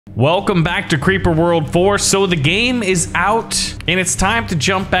Welcome back to Creeper World 4. So the game is out and it's time to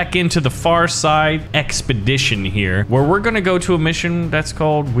jump back into the Far Side Expedition here, where we're gonna go to a mission that's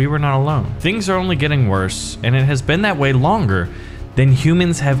called We Were Not Alone. Things are only getting worse, and it has been that way longer than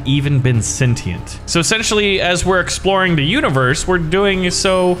humans have even been sentient. So essentially, as we're exploring the universe, we're doing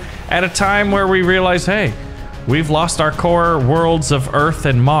so at a time where we realize, hey, we've lost our core worlds of Earth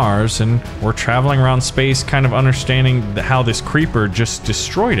and Mars, and we're traveling around space kind of understanding how this creeper just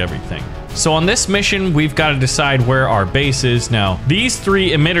destroyed everything. So on this mission, we've got to decide where our base is. Now, these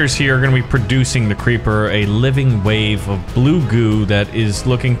three emitters here are going to be producing the creeper, a living wave of blue goo that is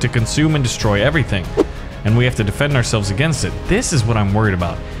looking to consume and destroy everything. And we have to defend ourselves against it. This is what I'm worried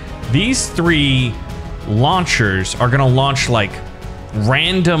about. These three launchers are going to launch like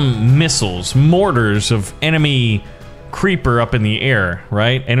random missiles, mortars of enemy creeper up in the air,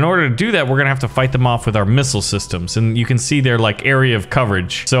 right? And in order to do that, we're gonna have to fight them off with our missile systems. And you can see their like area of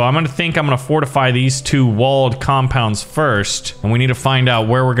coverage. So I'm gonna fortify these two walled compounds first. And we need to find out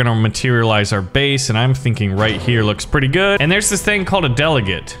where we're gonna materialize our base. And I'm thinking right here looks pretty good. And there's this thing called a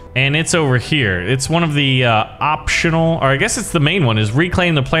delegate. And it's over here. It's one of the optional, or I guess it's the main one, is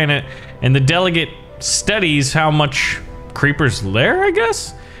reclaim the planet. And the delegate studies how much creepers there, I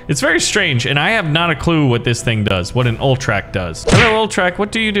guess? It's very strange, and I have not a clue what this thing does, what an Ultrac does. Hello, Ultrac,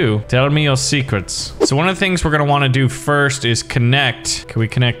 what do you do? Tell me your secrets. So one of the things we're gonna wanna do first is connect. Can we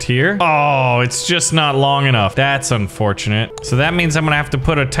connect here? Oh, it's just not long enough. That's unfortunate. So that means I'm gonna have to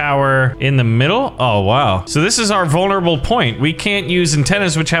put a tower in the middle? Oh, wow. So this is our vulnerable point. We can't use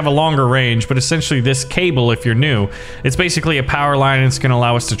antennas which have a longer range, but essentially this cable, if you're new, it's basically a power line, and it's gonna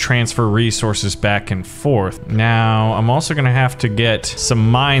allow us to transfer resources back and forth. Now, I'm also gonna have to get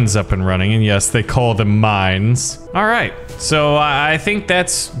some mines up and running, and yes, they call them mines. All right, so I think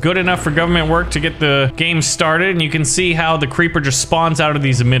that's good enough for government work to get the game started, and you can see how the creeper just spawns out of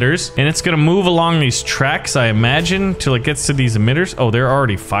these emitters, and it's gonna move along these tracks, I imagine, till it gets to these emitters. Oh, they're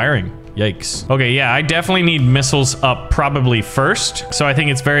already firing. Yikes. Okay, yeah, I definitely need missiles up probably first. So I think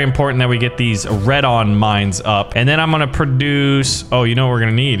it's very important that we get these red-on mines up. And then I'm gonna produce... Oh, you know what we're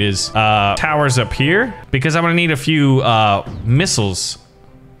gonna need is towers up here, because I'm gonna need a few missiles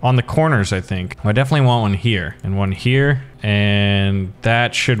on the corners, I think. I definitely want one here and one here, and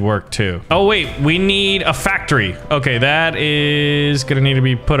that should work too. Oh wait, we need a factory. Okay, that is gonna need to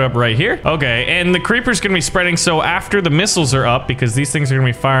be put up right here. Okay, and the creeper's gonna be spreading, so after the missiles are up, because these things are gonna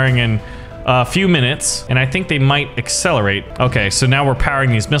be firing in a few minutes, and I think they might accelerate. Okay, so now we're powering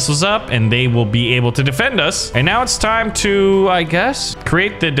these missiles up, and they will be able to defend us. And now it's time to, I guess,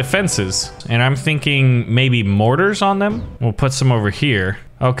 create the defenses. And I'm thinking maybe mortars on them. We'll put some over here.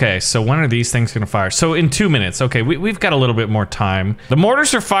 Okay, so when are these things gonna fire? So in 2 minutes. Okay, we've got a little bit more time. The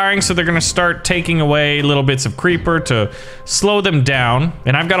mortars are firing, so they're gonna start taking away little bits of creeper to slow them down.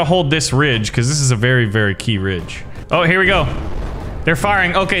 And I've gotta hold this ridge, because this is a very, very key ridge. Oh, here we go. They're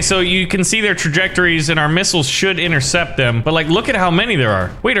firing. Okay, so you can see their trajectories, and our missiles should intercept them. But like, look at how many there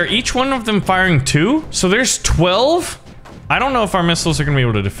are. Wait, are each one of them firing two? So there's 12? I don't know if our missiles are gonna be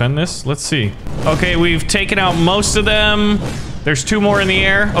able to defend this. Let's see. Okay, we've taken out most of them. There's two more in the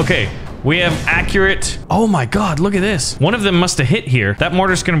air. Okay, we have accurate... Oh my god, look at this. One of them must have hit here. That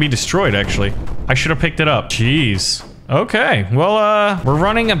mortar's gonna be destroyed, actually. I should have picked it up. Jeez. Okay, well, we're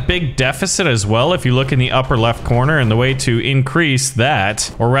running a big deficit as well, if you look in the upper left corner, and the way to increase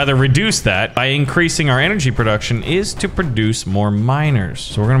that, or rather reduce that, by increasing our energy production is to produce more miners.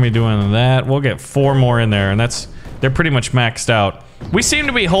 So we're gonna be doing that. We'll get 4 more in there, and they're pretty much maxed out. We seem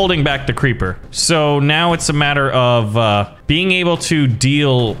to be holding back the creeper. So now it's a matter of being able to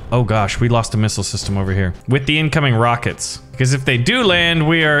deal... Oh gosh, we lost a missile system over here. With the incoming rockets. Because if they do land,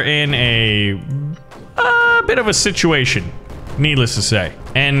 we are in a bit of a situation, needless to say.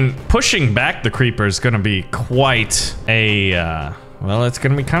 And pushing back the creeper is gonna be quite a... well, it's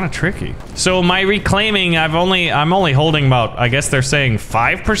gonna be kind of tricky. So my reclaiming, I'm only holding about, I guess they're saying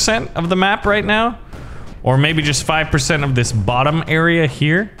 5% of the map right now. Or maybe just 5% of this bottom area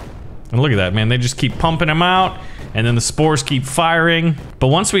here. And look at that, man. They just keep pumping them out, and then the spores keep firing. But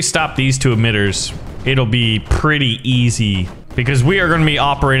once we stop these two emitters, it'll be pretty easy, because we are going to be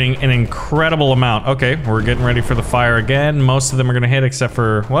operating an incredible amount. Okay, we're getting ready for the fire again. Most of them are going to hit except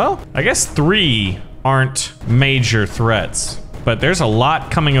for, well, I guess 3 aren't major threats. But there's a lot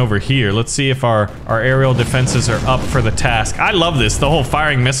coming over here. Let's see if our aerial defenses are up for the task. I love this, the whole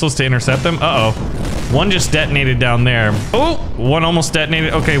firing missiles to intercept them. Uh-oh. One just detonated down there. Oh, one almost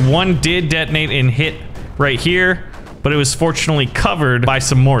detonated. Okay, one did detonate and hit right here, but it was fortunately covered by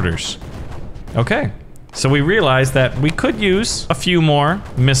some mortars. Okay. So we realized that we could use a few more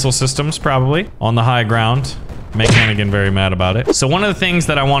missile systems, probably, on the high ground. Mechanigan very mad about it. So one of the things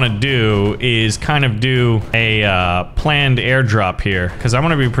that I want to do is kind of do a planned airdrop here, because I'm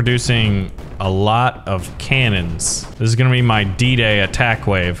going to be producing a lot of cannons. This is going to be my D-Day attack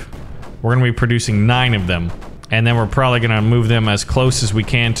wave. We're going to be producing 9 of them, and then we're probably going to move them as close as we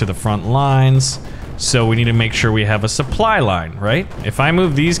can to the front lines. So we need to make sure we have a supply line, right? If I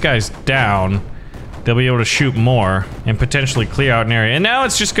move these guys down, they'll be able to shoot more and potentially clear out an area. And now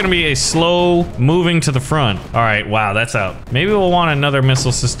it's just going to be a slow moving to the front. All right, wow, that's out. Maybe we'll want another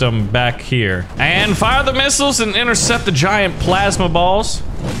missile system back here. And fire the missiles and intercept the giant plasma balls.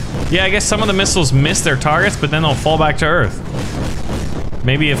 Yeah, I guess some of the missiles miss their targets, but then they'll fall back to Earth.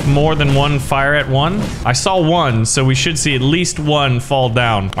 Maybe if more than one fire at one. I saw one, so we should see at least one fall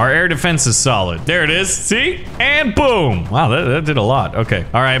down. Our air defense is solid. There it is, see? And boom. Wow, that did a lot. Okay.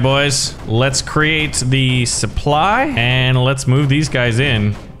 All right, boys. Let's create the supply and let's move these guys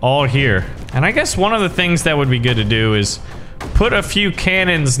in all here. And I guess one of the things that would be good to do is put a few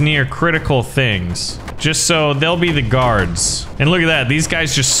cannons near critical things, just so they'll be the guards. And look at that, these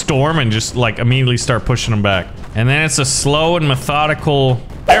guys just storm and just like immediately start pushing them back. And then it's a slow and methodical,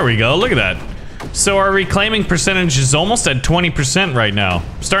 there we go, look at that. So our reclaiming percentage is almost at 20% right now.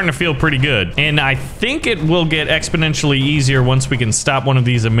 Starting to feel pretty good. And I think it will get exponentially easier once we can stop one of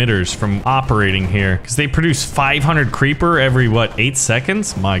these emitters from operating here. Because they produce 500 creeper every, what, 8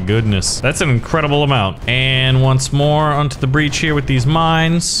 seconds? My goodness. That's an incredible amount. And once more onto the breach here with these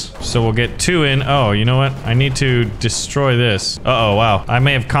mines. So we'll get 2 in. Oh, you know what? I need to destroy this. Uh-oh, wow. I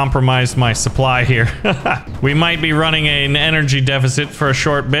may have compromised my supply here. We might be running an energy deficit for a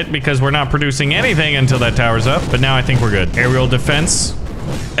short bit because we're not producing anything until that tower's up, but now I think we're good. Aerial defense,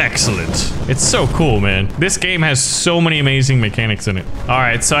 excellent. It's so cool, man. This game has so many amazing mechanics in it. All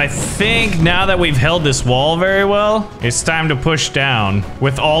right, so I think now that we've held this wall very well, it's time to push down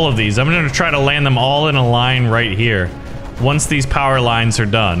with all of these. I'm gonna try to land them all in a line right here once these power lines are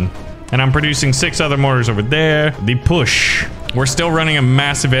done. And I'm producing 6 other mortars over there. The push. We're still running a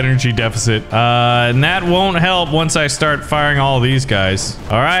massive energy deficit. And that won't help once I start firing all these guys.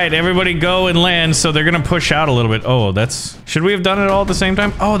 All right, everybody go and land. So they're gonna push out a little bit. Oh, that's... Should we have done it all at the same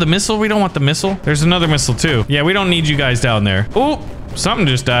time? Oh, the missile? We don't want the missile. There's another missile too. Yeah, we don't need you guys down there. Oh, something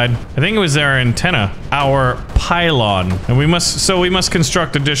just died. I think it was our antenna. Our pylon. And we must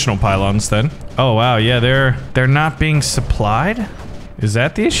construct additional pylons then. Oh, wow, yeah, they're not being supplied? Is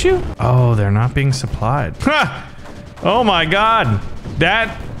that the issue? Oh, they're not being supplied. Ha! Oh my god.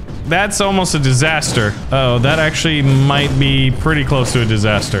 That's almost a disaster. Oh, that actually might be pretty close to a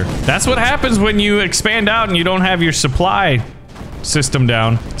disaster. That's what happens when you expand out and you don't have your supply system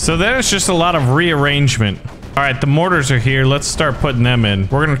down. So then it's just a lot of rearrangement. All right, the mortars are here. Let's start putting them in.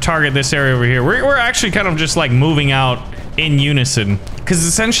 We're gonna target this area over here. We're actually kind of just like moving out in unison. Because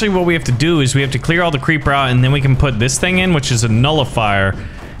essentially what we have to do is we have to clear all the creeper out and then we can put this thing in, which is a nullifier.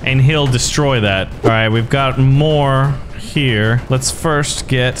 And he'll destroy that. All right, we've got more here. Let's first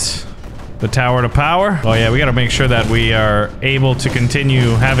get the tower to power. Oh yeah, we gotta make sure that we are able to continue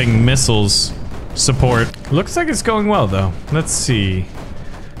having missiles support. Looks like it's going well though. Let's see.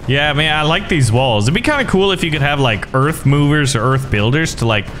 Yeah, man, I like these walls. It'd be kind of cool if you could have like earth movers or earth builders to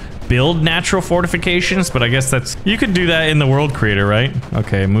like build natural fortifications, but I guess that's... You could do that in the world creator, right?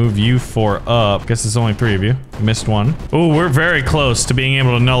 Okay, move you 4 up. Guess there's only 3 of you. Missed one. Oh, we're very close to being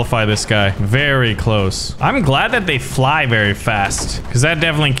able to nullify this guy. Very close. I'm glad that they fly very fast, because that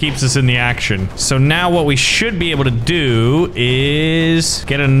definitely keeps us in the action. So now what we should be able to do is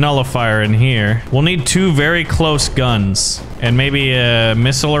get a nullifier in here. We'll need 2 very close guns and maybe a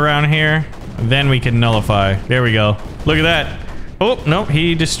missile around here. Then we can nullify. There we go. Look at that. Oh, no,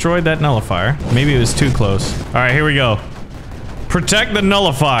 he destroyed that nullifier. Maybe it was too close. All right, here we go. Protect the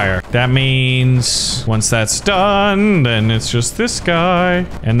nullifier. That means once that's done, then it's just this guy.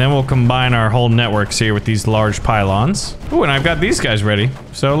 And then we'll combine our whole networks here with these large pylons. Oh, and I've got these guys ready.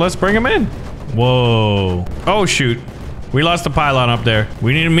 So let's bring them in. Whoa. Oh, shoot. We lost a pylon up there.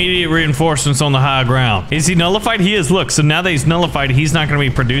 We need immediate reinforcements on the high ground. Is he nullified? He is. Look, so now that he's nullified, he's not going to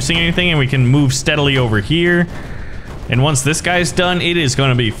be producing anything, and we can move steadily over here. And once this guy's done, it is going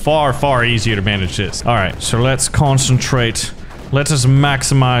to be far, far easier to manage this. All right, so let's concentrate. Let us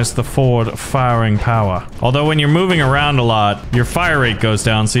maximize the forward firing power. Although when you're moving around a lot, your fire rate goes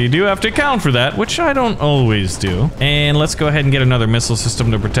down, so you do have to account for that, which I don't always do. And let's go ahead and get another missile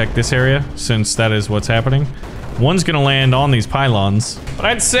system to protect this area, since that is what's happening. One's gonna land on these pylons. But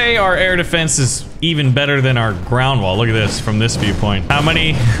I'd say our air defense is even better than our ground wall. Look at this from this viewpoint. How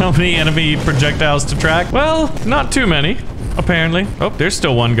many enemy projectiles to track? Well, not too many, apparently. Oh, there's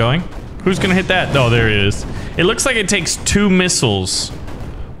still one going. Who's gonna hit that? Oh, there it is. It looks like it takes 2 missiles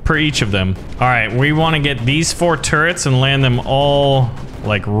per each of them. All right, we want to get these 4 turrets and land them all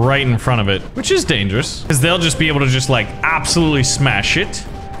like right in front of it, which is dangerous because they'll just be able to just like absolutely smash it.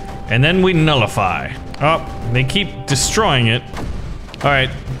 And then we nullify. Oh, they keep destroying it. All right,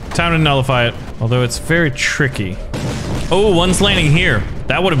 time to nullify it. Although it's very tricky. Oh, one's landing here.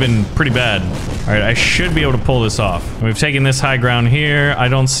 That would have been pretty bad. All right, I should be able to pull this off. We've taken this high ground here. I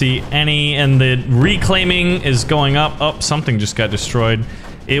don't see any, and the reclaiming is going up. Oh, something just got destroyed.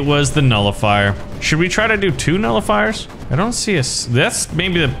 It was the nullifier. Should we try to do 2 nullifiers? I don't see a... That's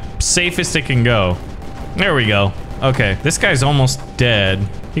maybe the safest it can go. There we go. Okay, this guy's almost dead.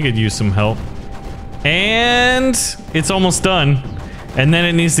 He could use some help. And it's almost done. And then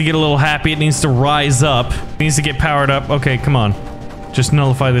it needs to get a little happy. It needs to rise up. It needs to get powered up. Okay, come on. Just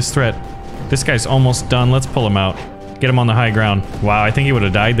nullify this threat. This guy's almost done. Let's pull him out. Get him on the high ground. Wow, I think he would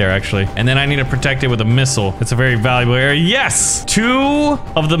have died there, actually. And then I need to protect it with a missile. It's a very valuable area. Yes! 2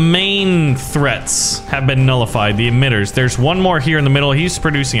 of the main threats have been nullified, the emitters. There's one more here in the middle. He's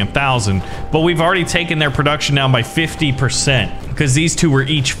producing 1,000, but we've already taken their production down by 50% because these 2 were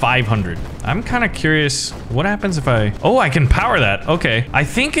each 500. I'm kind of curious, what happens if I... Oh, I can power that. Okay. I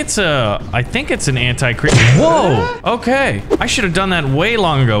think it's an anti-creep. Whoa! Okay. I should have done that way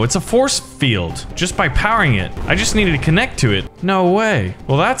long ago. It's a force field just by powering it. I just needed to connect to it. No way.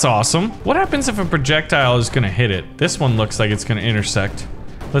 Well, that's awesome. What happens if a projectile is gonna hit it? This one looks like it's gonna intersect.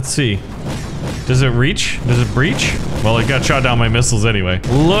 Let's see. Does it reach? Does it breach? Well, it got shot down by missiles anyway.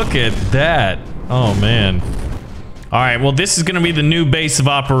 Look at that. Oh, man. All right, well, this is gonna be the new base of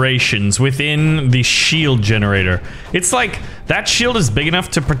operations within the shield generator. It's like, that shield is big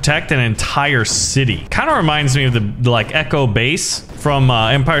enough to protect an entire city. Kind of reminds me of the like, Echo base from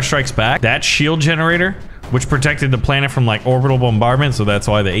Empire Strikes Back. That shield generator, which protected the planet from like orbital bombardment, so that's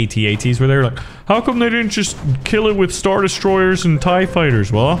why the AT-ATs were there. Like, how come they didn't just kill it with Star Destroyers and TIE Fighters?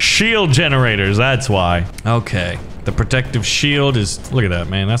 Well, shield generators, that's why. Okay, the protective shield is, look at that,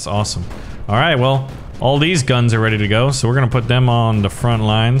 man, that's awesome. All right, well, all these guns are ready to go, so we're gonna put them on the front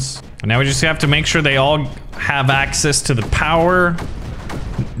lines. And now we just have to make sure they all have access to the power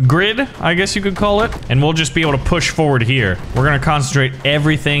grid, I guess you could call it. And we'll just be able to push forward here. We're gonna concentrate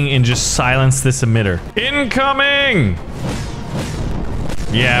everything and just silence this emitter. Incoming!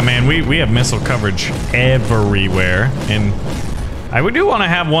 Yeah, man, we have missile coverage everywhere. And I do want to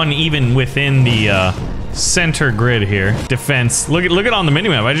have one even within the center grid here. Defense. Look at on the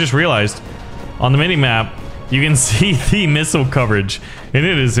minimap, I just realized. On the minimap, you can see the missile coverage, and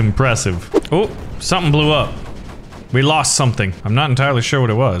it is impressive. Oh, something blew up. We lost something. I'm not entirely sure what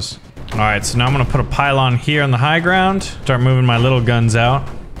it was. All right, so now I'm gonna put a pylon here on the high ground. Start moving my little guns out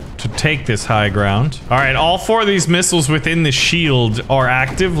to take this high ground. All right, all 4 of these missiles within the shield are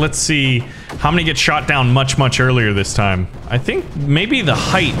active. Let's see how many get shot down much earlier this time. I think maybe the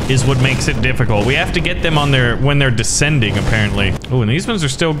height is what makes it difficult. We have to get them on their, when they're descending, apparently. Oh, and these ones are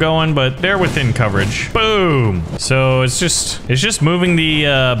still going, but they're within coverage. Boom! So it's just moving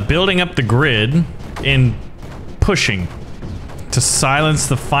the, building up the grid and pushing to silence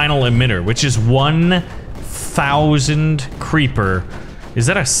the final emitter, which is 1,000 creeper. Is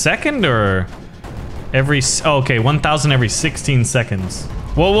that a second or every... Oh, okay, 1,000 every 16 seconds.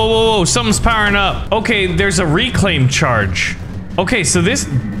 Whoa, something's powering up. Okay, there's a reclaim charge. Okay, so this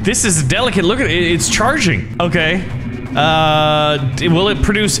is delicate. Look at it, it's charging. Okay. Will it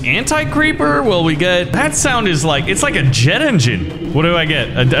produce anti-creeper? Will we get... That sound is like... It's like a jet engine. What do I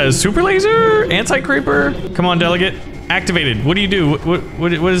get? A super laser? Anti-creeper? Come on, delegate. Activated. What do you do?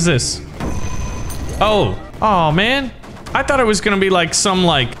 What is this? Oh. Oh, man. I thought it was gonna be like some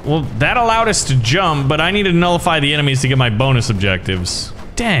like... Well, that allowed us to jump, but I need to nullify the enemies to get my bonus objectives.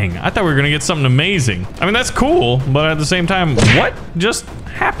 Dang, I thought we were gonna get something amazing. I mean, that's cool, but at the same time, what just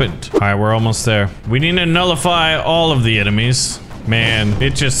happened? All right, we're almost there. We need to nullify all of the enemies. Man,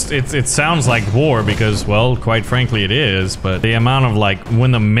 it sounds like war because, well, quite frankly it is, but the amount of like,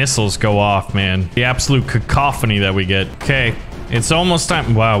 when the missiles go off, man, the absolute cacophony that we get. Okay, it's almost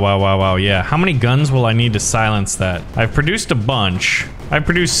time. Wow, yeah. How many guns will I need to silence that? I've produced a bunch. I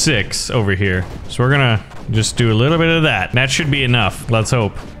produced 6 over here. So we're gonna just do a little bit of that. That should be enough, let's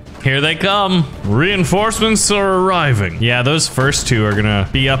hope. Here they come. Reinforcements are arriving. Yeah, those first 2 are gonna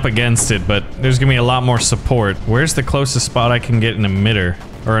be up against it, but there's gonna be a lot more support. Where's the closest spot I can get an emitter?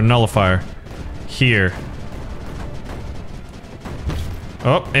 Or a nullifier? Here.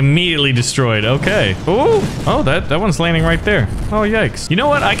 Oh, immediately destroyed. Okay. Oh, that one's landing right there. Oh, yikes. You know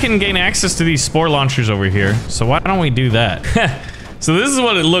what? I can gain access to these spore launchers over here. So why don't we do that? So this is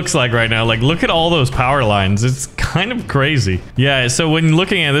what it looks like right now. Like, look at all those power lines. It's kind of crazy. Yeah, so when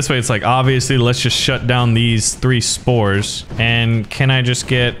looking at it this way, it's like, obviously, let's just shut down these 3 spores. And can I just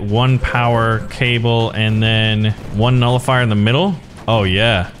get 1 power cable and then 1 nullifier in the middle? Oh,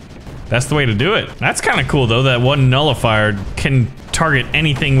 yeah. That's the way to do it. That's kind of cool, though, that 1 nullifier can target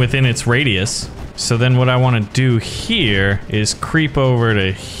anything within its radius. So then what I want to do here is creep over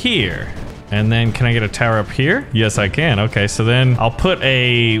to here. And then can I get a tower up here? Yes, I can. Okay, so then I'll put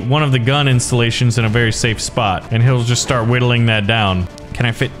one of the gun installations in a very safe spot, and he'll just start whittling that down. Can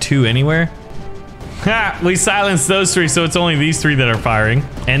I fit 2 anywhere? Ha! We silenced those 3, so it's only these 3 that are firing.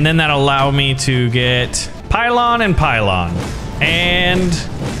 And then that'll allow me to get pylon and pylon. And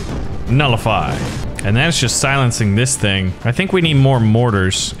nullify. And that's just silencing this thing. I think we need more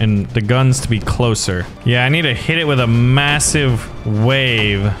mortars and the guns to be closer. Yeah, I need to hit it with a massive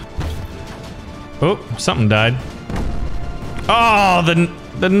wave. Oh, something died. Oh,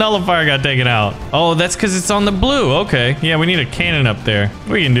 the nullifier got taken out. Oh, that's because it's on the blue. Okay. Yeah, we need a cannon up there.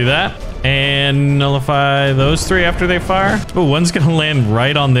 We can do that. And nullify those 3 after they fire. Oh, one's gonna land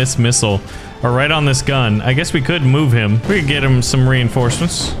right on this missile. Or right on this gun. I guess we could move him. We could get him some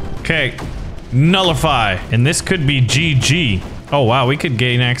reinforcements. Okay. Nullify. And this could be GG. Oh, wow. We could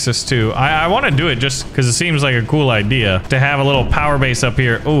gain access to... I want to do it just because it seems like a cool idea. To have a little power base up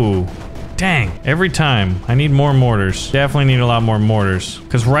here. Ooh. Dang, every time. I need more mortars. Definitely need a lot more mortars.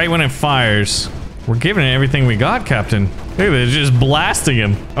 Because right when it fires, we're giving it everything we got, Captain. Look at this, just blasting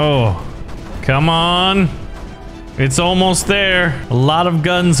him. Oh, come on. It's almost there. A lot of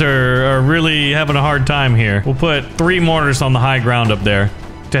guns are really having a hard time here. We'll put 3 mortars on the high ground up there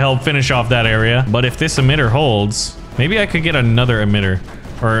to help finish off that area. But if this emitter holds, maybe I could get another emitter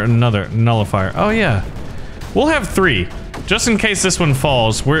or another nullifier. Oh, yeah. We'll have 3. Just in case this one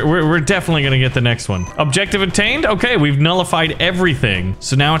falls, we're definitely gonna get the next one. Objective attained? Okay, we've nullified everything.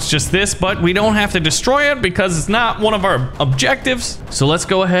 So now it's just this, but we don't have to destroy it because it's not one of our objectives. So let's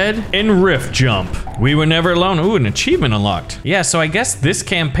go ahead and rift jump. We were never alone. Ooh, an achievement unlocked. Yeah, so I guess this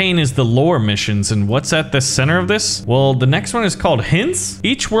campaign is the lore missions, and what's at the center of this? Well, the next one is called Hints.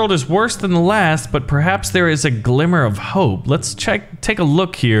 Each world is worse than the last, but perhaps there is a glimmer of hope. Let's take a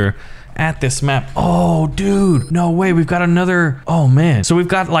look here at this map. Oh, dude, no way. We've got another. Oh, man. So we've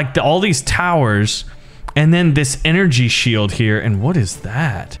got like all these towers and then this energy shield here. And what is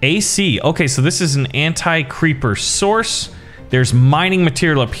that? AC. Okay, so this is an anti-creeper source. There's mining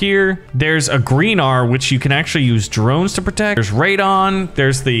material up here. There's a green R, which you can actually use drones to protect. There's radon.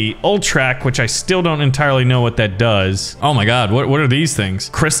 There's the Ultrac, which I still don't entirely know what that does. Oh my God, what are these things?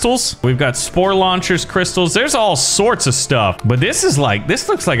 Crystals? We've got spore launchers, crystals. There's all sorts of stuff. But this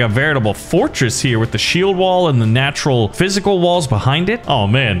looks like a veritable fortress here with the shield wall and the natural physical walls behind it. Oh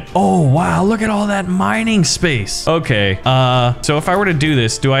man. Oh wow, look at all that mining space. Okay, so if I were to do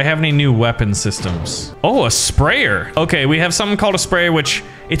this, do I have any new weapon systems? Oh, a sprayer. Okay, we have something called a sprayer, which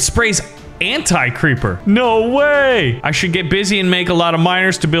it sprays anti-creeper. No way! I should get busy and make a lot of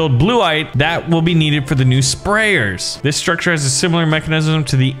miners to build blueite that will be needed for the new sprayers. This structure has a similar mechanism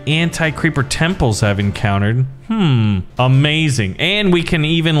to the anti-creeper temples I've encountered. Amazing. And we can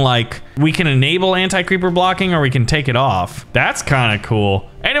even we can enable anti-creeper blocking or we can take it off. That's kind of cool.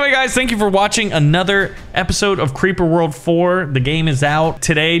 Anyway, guys, thank you for watching another episode of Creeper World 4. The game is out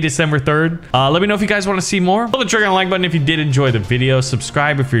today, December 3rd. Let me know if you guys want to see more. Pull the trigger on the like button if you did enjoy the video.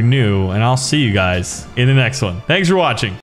 Subscribe if you're new, and I'll see you guys in the next one. Thanks for watching.